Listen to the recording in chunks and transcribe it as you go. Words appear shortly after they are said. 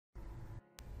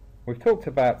We've talked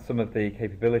about some of the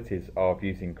capabilities of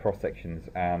using cross-sections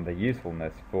and the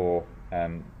usefulness for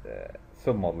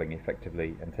submodelling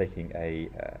effectively and taking a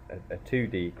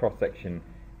 2D cross-section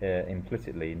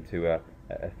implicitly into a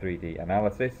 3D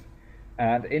analysis.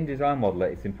 And in Design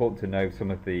Modeler, it's important to know some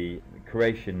of the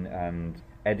creation and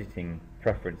editing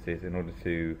preferences in order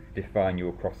to define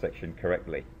your cross-section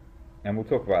correctly. And we'll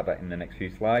talk about that in the next few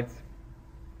slides.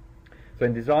 So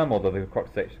in Design Modeler,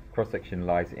 the cross-section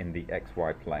lies in the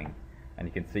XY plane, and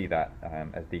you can see that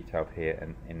as detailed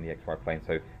here in the XY plane.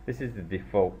 So this is the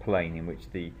default plane in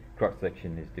which the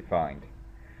cross-section is defined.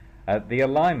 The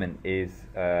alignment is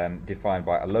defined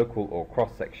by a local or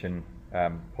cross-section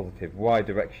positive Y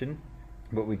direction,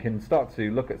 but we can start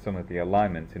to look at some of the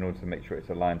alignments in order to make sure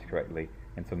it's aligned correctly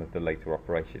in some of the later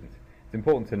operations. It's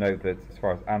important to note that as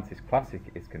far as ANSYS Classic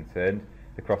is concerned,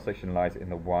 the cross-section lies in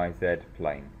the YZ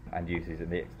plane and uses in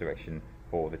the X direction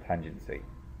for the tangency.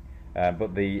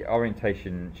 But the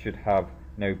orientation should have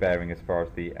no bearing as far as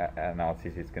the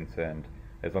analysis is concerned,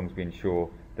 as long as we ensure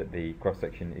that the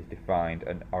cross-section is defined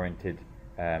and oriented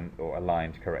or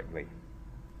aligned correctly.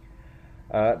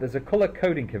 There's a colour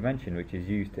coding convention which is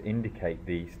used to indicate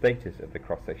the status of the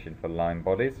cross-section for line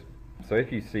bodies. So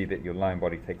if you see that your line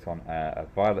body takes on a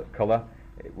violet colour,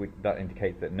 that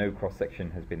indicates that no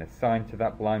cross-section has been assigned to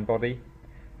that line body.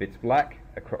 If it's black,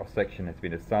 a cross-section has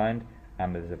been assigned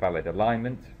and there's a valid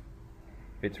alignment.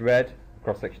 If it's red, a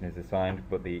cross-section is assigned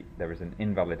but there is an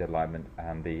invalid alignment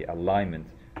and the alignment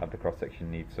of the cross-section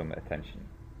needs some attention.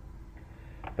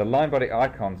 The line body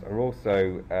icons are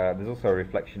also, there's also a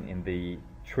reflection in the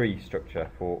tree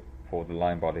structure for the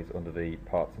line bodies under the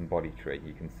parts and body tree.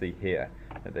 You can see here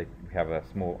that we have a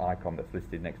small icon that's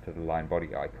listed next to the line body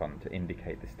icon to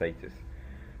indicate the status.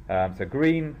 So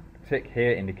green tick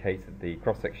here indicates that the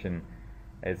cross-section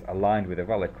is aligned with a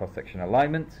valid cross-section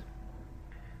alignment.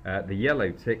 The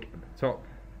yellow tick at the top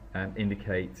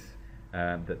indicates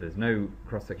that there's no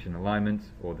cross-section alignment,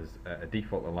 or there's a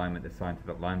default alignment assigned to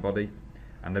that line body.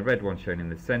 And the red one shown in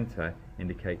the centre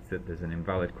indicates that there's an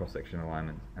invalid cross-section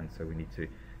alignment, and so we need to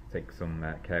take some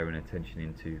care and attention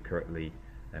into correctly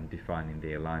defining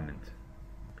the alignment.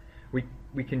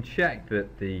 We can check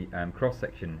that the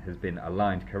cross-section has been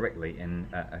aligned correctly in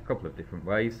a couple of different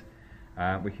ways.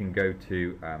 We can go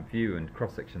to View and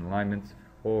Cross-Section Alignments,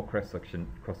 or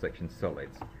Cross-Section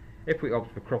Solids. If we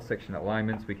opt for cross-section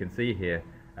alignments, we can see here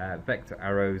vector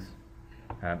arrows,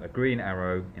 a green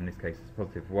arrow, in this case it's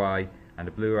positive Y, and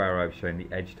a blue arrow showing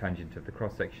the edge tangent of the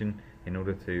cross-section in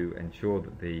order to ensure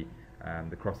that the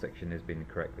cross-section has been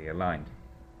correctly aligned.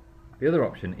 The other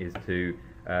option is to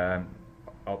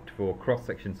opt for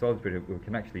cross-section solids, but we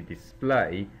can actually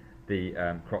display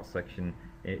the cross-section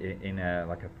in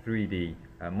like a 3D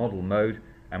model mode,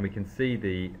 and we can see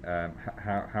the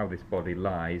how this body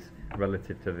lies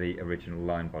relative to the original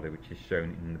line body, which is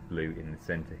shown in the blue in the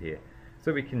center here.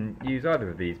 So we can use either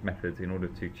of these methods in order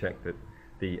to check that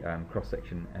the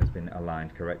cross-section has been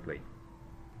aligned correctly.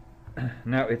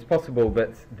 Now, it's possible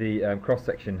that the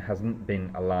cross-section hasn't been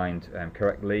aligned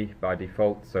correctly by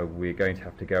default, so we're going to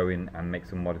have to go in and make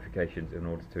some modifications in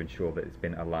order to ensure that it's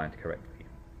been aligned correctly.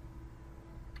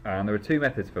 And there are two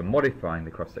methods for modifying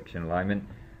the cross-section alignment,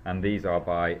 and these are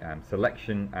by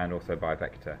selection and also by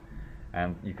vector.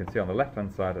 And you can see on the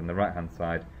left-hand side and the right-hand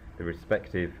side the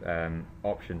respective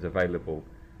options available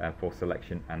for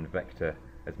selection and vector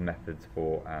as methods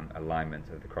for alignment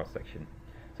of the cross-section.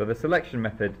 So the selection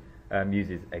method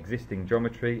uses existing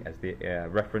geometry as the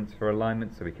reference for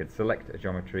alignment, so we can select a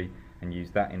geometry and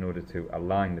use that in order to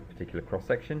align the particular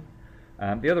cross-section.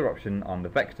 The other option on the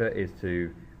vector is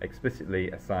to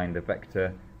explicitly assign the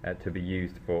vector to be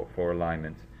used for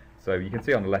alignment. So you can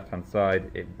see on the left-hand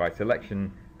side, by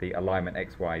selection, the alignment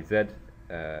X, Y, Z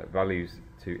values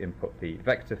to input the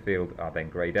vector field are then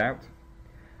grayed out.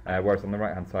 Whereas on the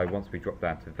right-hand side, once we drop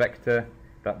down to vector,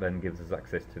 that then gives us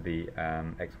access to the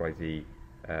X, Y, Z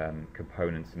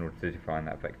components in order to define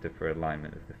that vector for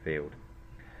alignment of the field.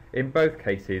 In both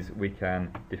cases, we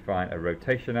can define a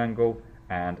rotation angle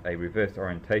and a reverse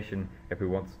orientation if we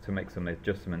want to make some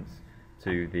adjustments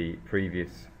to the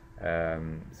previous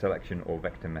selection or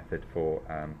vector method for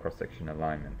cross-section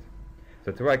alignment.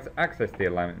 So to access the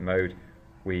alignment mode,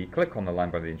 we click on the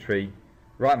line body and tree,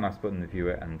 right mouse button in the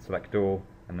viewer and select all,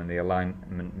 and then the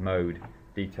alignment mode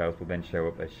details will then show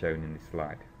up as shown in this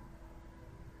slide.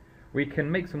 We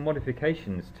can make some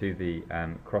modifications to the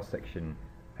cross-section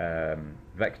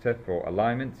vector for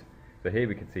alignment. So here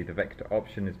we can see the vector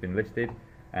option has been listed,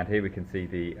 and here we can see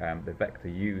the vector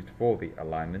used for the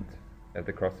alignment of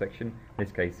the cross-section, in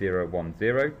this case 0, 1,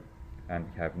 0, and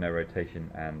we have no rotation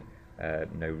and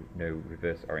no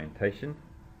reverse orientation.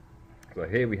 So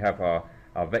here we have our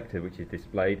vector, which is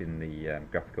displayed in the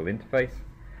graphical interface.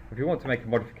 If we want to make a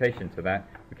modification to that,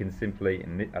 we can simply,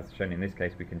 as shown in this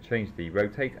case, we can change the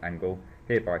rotate angle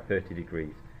here by 30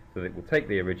 degrees. So that it will take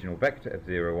the original vector of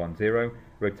 0, 1, 0,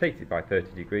 rotate it by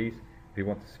 30 degrees. If we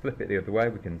want to flip it the other way,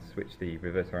 we can switch the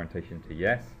reverse orientation to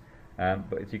yes.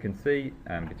 But as you can see,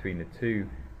 between the two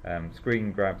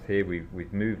screen grabs here,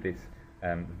 we've moved this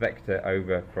vector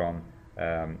over from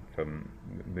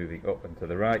moving up and to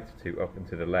the right to up and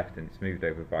to the left, and it's moved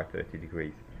over by 30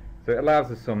 degrees. So it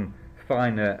allows us some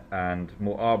finer and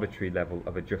more arbitrary level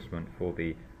of adjustment for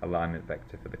the alignment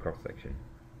vector for the cross-section.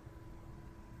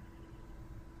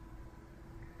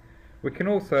 We can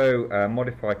also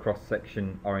modify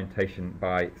cross-section orientation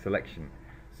by selection.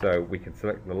 So we can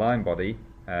select the line body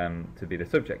to be the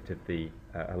subject of the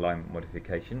alignment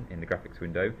modification in the graphics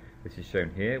window. This is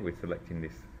shown here. We're selecting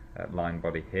this line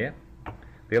body here.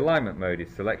 The alignment mode is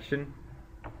selection,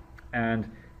 and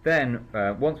then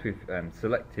once we've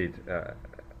selected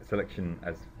selection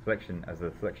as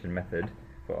a selection method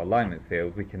for alignment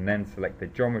field, we can then select the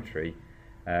geometry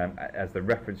as the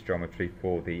reference geometry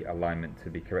for the alignment to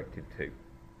be corrected to.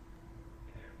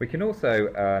 We can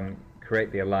also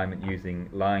create the alignment using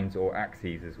lines or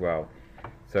axes as well.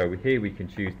 So here we can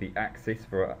choose the axis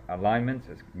for alignment,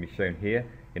 as can be shown here,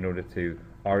 in order to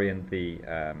orient the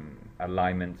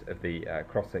alignment of the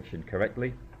cross-section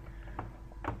correctly.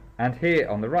 And here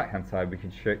on the right-hand side, we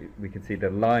can see the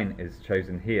line is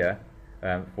chosen here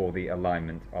for the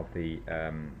alignment of the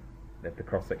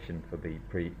cross-section for the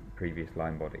previous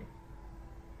line body.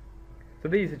 So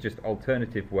these are just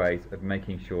alternative ways of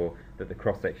making sure that the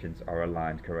cross-sections are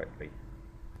aligned correctly.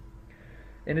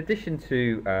 In addition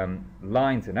to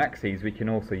lines and axes, we can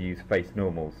also use face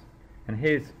normals. And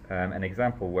here's an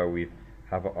example where we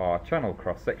have our channel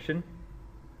cross-section.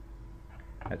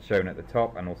 That's shown at the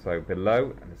top and also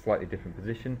below in a slightly different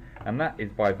position, and that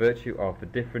is by virtue of the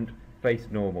different face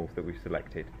normals that we've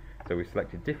selected. So we've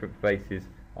selected different faces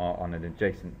on an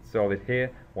adjacent solid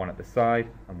here, one at the side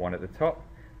and one at the top.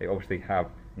 They obviously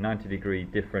have 90-degree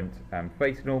different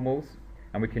face normals,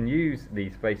 and we can use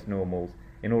these face normals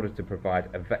in order to provide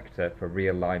a vector for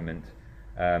realignment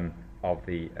of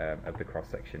the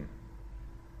cross-section.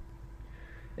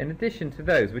 In addition to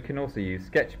those, we can also use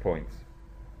sketch points.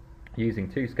 Using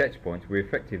two sketch points, we're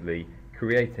effectively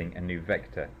creating a new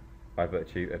vector by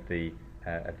virtue of the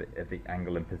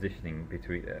angle and positioning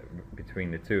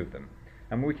between the two of them,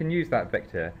 and we can use that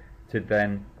vector to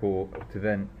then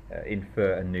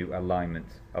infer a new alignment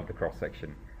of the cross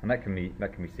section, and that can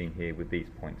be seen here with these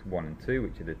points 1 and 2,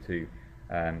 which are the two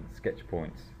sketch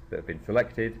points that have been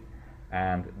selected,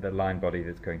 and the line body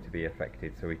that's going to be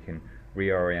affected, so we can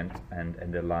reorient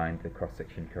and align the cross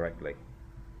section correctly.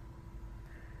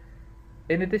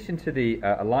 In addition to the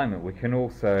alignment, we can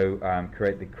also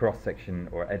create the cross-section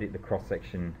or edit the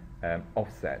cross-section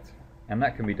offset, and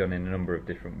that can be done in a number of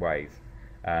different ways,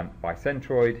 by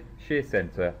centroid, shear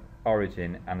center,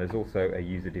 origin, and there's also a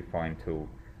user-defined tool.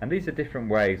 And these are different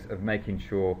ways of making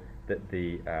sure that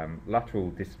the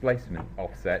lateral displacement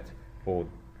offset for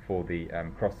the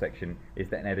cross-section is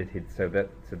then edited so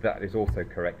that is also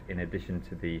correct in addition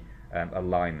to the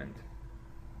alignment.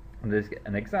 And there's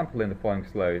an example in the following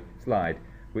slide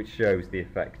which shows the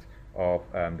effect of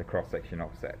the cross-section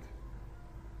offset.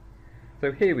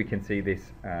 So here we can see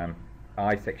this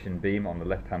I-section beam on the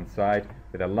left-hand side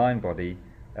with a line body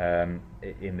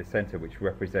in the center, which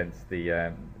represents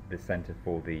the center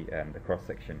for the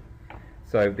cross-section.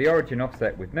 So the origin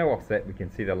offset with no offset, we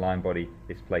can see the line body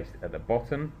is placed at the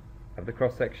bottom of the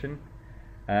cross-section,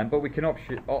 but we can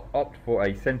opt for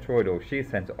a centroid or shear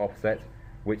center offset,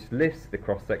 which lifts the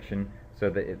cross-section so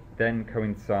that it then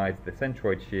coincides, the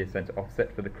centroid shear center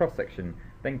offset for the cross-section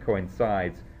then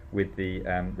coincides with the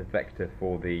vector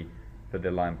for the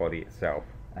line body itself,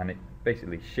 and it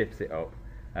basically shifts it up,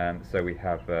 so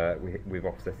we've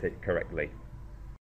offset it correctly.